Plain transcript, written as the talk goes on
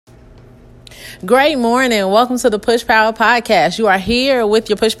Great morning. Welcome to the Push Power Podcast. You are here with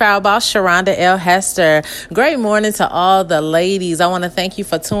your Push Power boss, Sharonda L. Hester. Great morning to all the ladies. I want to thank you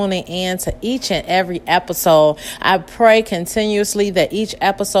for tuning in to each and every episode. I pray continuously that each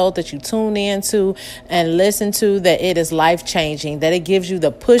episode that you tune into and listen to, that it is life-changing, that it gives you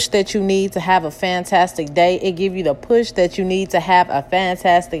the push that you need to have a fantastic day. It gives you the push that you need to have a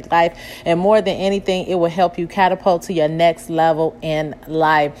fantastic life. And more than anything, it will help you catapult to your next level in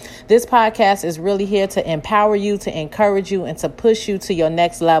life. This podcast is really here to empower you, to encourage you, and to push you to your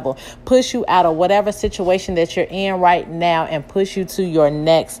next level. Push you out of whatever situation that you're in right now and push you to your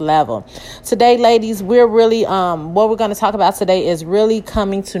next level. Today, ladies, we're really, what we're going to talk about today is really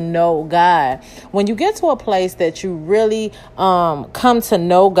coming to know God. When you get to a place that you really come to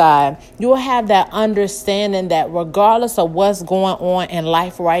know God, you'll have that understanding that regardless of what's going on in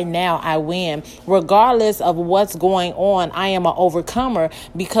life right now, I win. Regardless of what's going on, I am an overcomer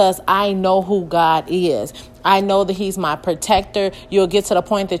because I know who God is. I know that he's my protector. You'll get to the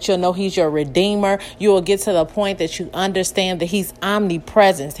point that you'll know he's your redeemer. You will get to the point that you understand that he's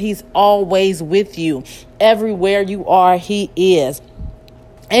omnipresent. He's always with you. Everywhere you are, he is.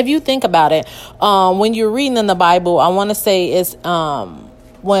 If you think about it, when you're reading in the Bible, I want to say it's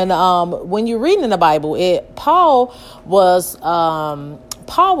when you're reading in the Bible, Paul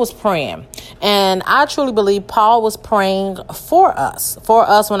was praying, and I truly believe Paul was praying for us. For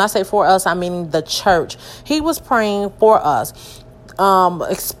us, when I say for us, I mean the church. He was praying for us.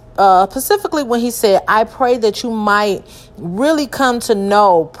 Specifically when he said, I pray that you might really come to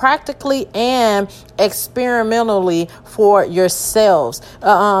know practically and experimentally for yourselves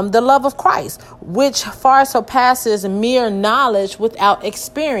the love of Christ, which far surpasses mere knowledge without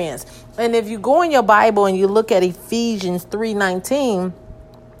experience. And if you go in your Bible and you look at Ephesians 3:19,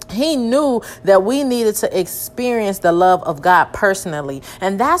 he knew that we needed to experience the love of God personally.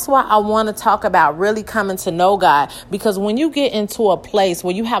 And that's why I want to talk about really coming to know God. Because when you get into a place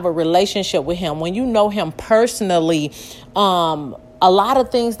where you have a relationship with him, when you know him personally, a lot of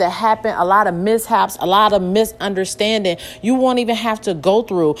things that happen, a lot of mishaps, a lot of misunderstanding, you won't even have to go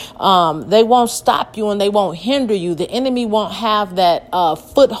through. They won't stop you and they won't hinder you. The enemy won't have that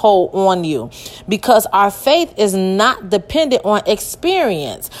foothold on you, because our faith is not dependent on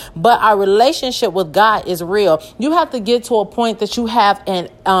experience, but our relationship with God is real. You have to get to a point that you have an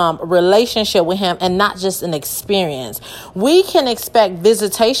relationship with him and not just an experience. We can expect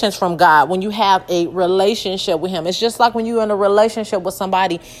visitations from God when you have a relationship with him. It's just like when you're in a relationship with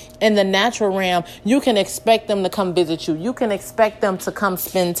somebody in the natural realm, you can expect them to come visit you. You can expect them to come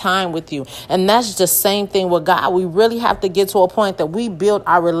spend time with you. And that's the same thing with God. We really have to get to a point that we build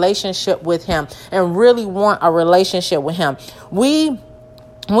our relationship with him and really want a relationship with him. We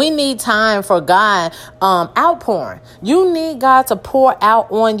need time for God outpouring. You need God to pour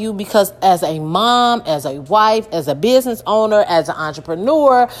out on you, because as a mom, as a wife, as a business owner, as an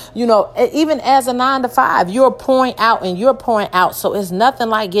entrepreneur, even as a 9-to-5, you're pouring out and you're pouring out. So it's nothing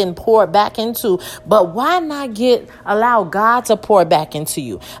like getting poured back into. But why not allow God to pour back into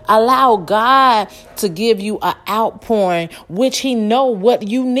you? Allow God to give you an outpouring, which he know what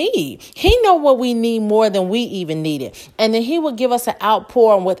you need. He know what we need more than we even need it. And then he will give us an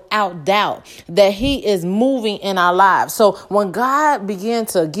outpouring without doubt that he is moving in our lives. So when God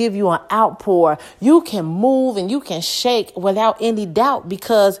begins to give you an outpour, you can move and you can shake without any doubt,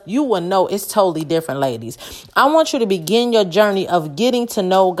 because you will know it's totally different, ladies. I want you to begin your journey of getting to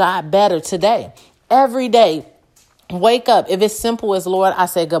know God better today. Every day. Wake up. If it's simple as, Lord, I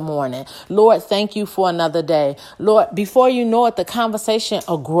say good morning. Lord, thank you for another day. Lord, before you know it, the conversation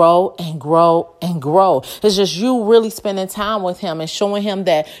will grow and grow and grow. It's just you really spending time with him and showing him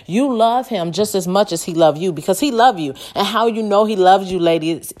that you love him just as much as he loves you, because he loves you. And how you know he loves you,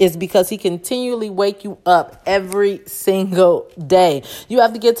 ladies, is because he continually wake you up every single day. You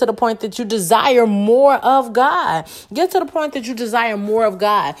have to get to the point that you desire more of God. Get to the point that you desire more of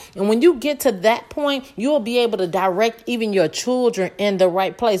God. And when you get to that point, you'll be able to direct even your children in the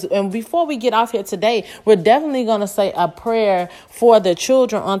right place. And before we get off here today, we're definitely going to say a prayer for the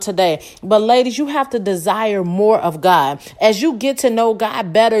children on today. But ladies, you have to desire more of God. As you get to know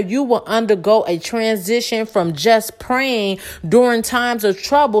God better, you will undergo a transition from just praying during times of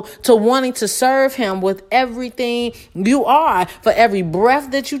trouble to wanting to serve him with everything you are, for every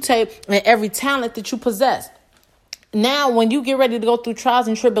breath that you take and every talent that you possess. Now, when you get ready to go through trials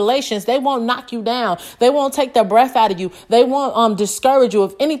and tribulations, they won't knock you down. They won't take the breath out of you. They won't discourage you.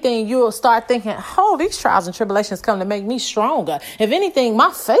 If anything, you'll start thinking, oh, these trials and tribulations come to make me stronger. If anything,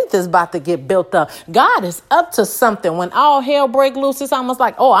 my faith is about to get built up. God is up to something. When all hell break loose, it's almost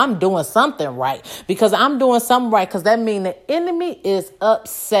like, oh, I'm doing something right, because I'm doing something right, because that means the enemy is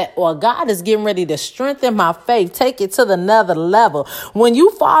upset, or God is getting ready to strengthen my faith, take it to another level. When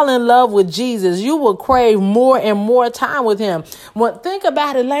you fall in love with Jesus, you will crave more and more time with him. Think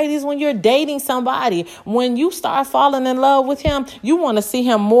about it, ladies, when you're dating somebody, when you start falling in love with him, you want to see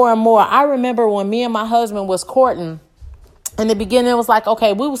him more and more. I remember when me and my husband was courting. In the beginning, it was like,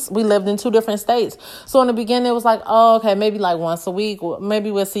 okay, we lived in 2 different states. So in the beginning, it was like, oh, okay, maybe like once a week. Maybe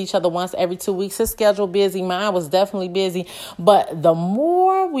we'll see each other once every 2 weeks. His schedule busy. Mine was definitely busy. But the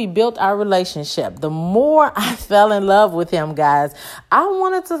more we built our relationship, the more I fell in love with him, guys.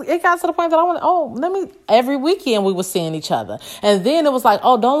 It got to the point that every weekend we were seeing each other. And then it was like,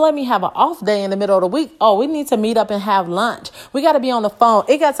 oh, don't let me have an off day in the middle of the week. Oh, we need to meet up and have lunch. We got to be on the phone.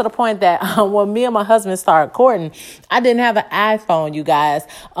 It got to the point that when me and my husband started courting, I didn't have an iPhone, you guys.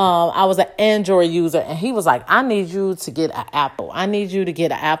 I was an Android user, and he was like, I need you to get an Apple. I need you to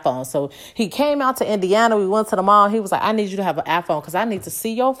get an iPhone. So he came out to Indiana. We went to the mall. He was like, I need you to have an iPhone because I need to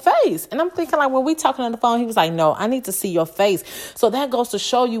see your face. And I'm thinking, like, when we talking on the phone, he was like, no, I need to see your face. So that goes to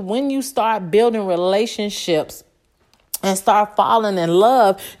show you, when you start building relationships and start falling in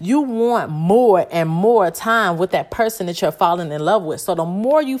love, you want more and more time with that person that you're falling in love with. So the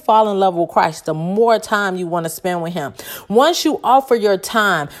more you fall in love with Christ, the more time you want to spend with him. Once you offer your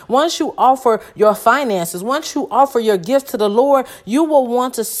time, once you offer your finances, once you offer your gift to the Lord, you will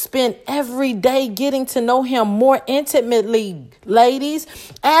want to spend every day getting to know him more intimately. Ladies,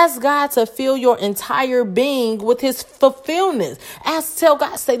 ask God to fill your entire being with his fulfillment. Tell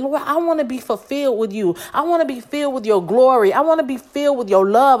God, say, Lord, I want to be fulfilled with you. I want to be filled with your glory. I want to be filled with your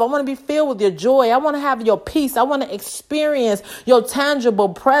love. I want to be filled with your joy. I want to have your peace. I want to experience your tangible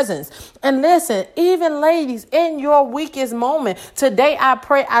presence. And listen, even ladies, in your weakest moment, today I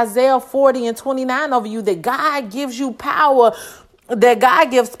pray Isaiah 40:29 over you, that God gives you power. That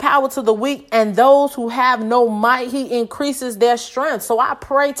God gives power to the weak, and those who have no might, he increases their strength. So I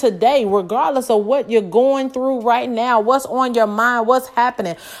pray today, regardless of what you're going through right now, what's on your mind, what's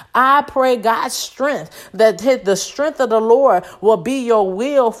happening, I pray God's strength, that the strength of the Lord will be your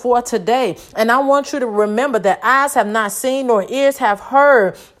will for today. And I want you to remember that eyes have not seen nor ears have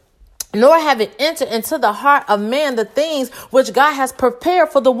heard, nor have it entered into the heart of man the things which God has prepared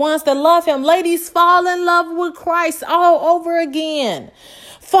for the ones that love him. Ladies, fall in love with Christ all over again.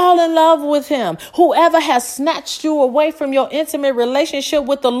 Fall in love with him. Whoever has snatched you away from your intimate relationship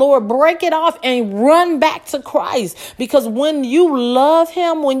with the Lord, break it off and run back to Christ. Because when you love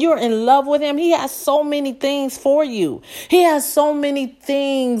him, when you're in love with him, he has so many things for you. He has so many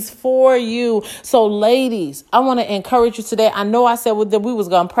things for you. So ladies, I want to encourage you today. I know I said that we was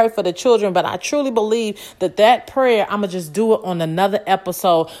going to pray for the children, but I truly believe that prayer, I'm going to just do it on another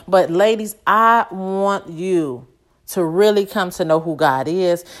episode. But ladies, I want you to really come to know who God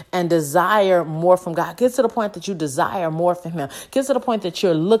is and desire more from God. Get to the point that you desire more from him. Get to the point that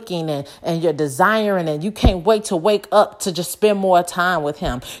you're looking and you're desiring, and you can't wait to wake up to just spend more time with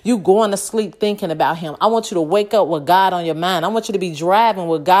him. You going to sleep thinking about him. I want you to wake up with God on your mind. I want you to be driving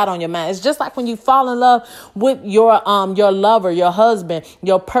with God on your mind. It's just like when you fall in love with your lover, your husband,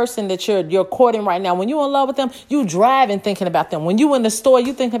 your person that you're courting right now. When you're in love with them, you driving thinking about them. When you in the store,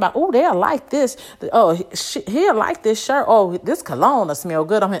 you thinking about, oh, they'll like this. Oh, he'll like this shirt. Oh, this cologne will smell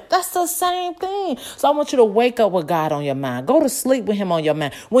good on him. That's the same thing. So I want you to wake up with God on your mind. Go to sleep with him on your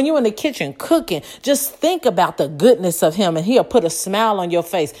mind. When you're in the kitchen cooking, just think about the goodness of him, and he'll put a smile on your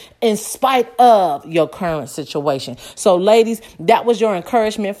face in spite of your current situation. So ladies, that was your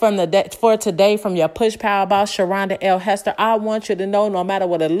encouragement for today from your Push Power Boss, Sharonda L. Hester. I want you to know, no matter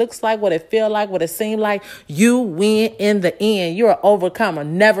what it looks like, what it feel like, what it seems like, you win in the end. You're an overcomer.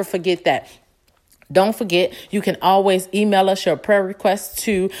 Never forget that. Don't forget, you can always email us your prayer requests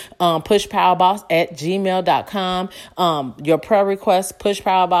to pushpowerboss@gmail.com. Your prayer requests,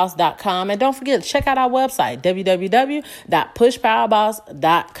 pushpowerboss.com. And don't forget, check out our website,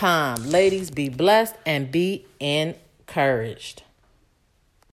 www.pushpowerboss.com. Ladies, be blessed and be encouraged.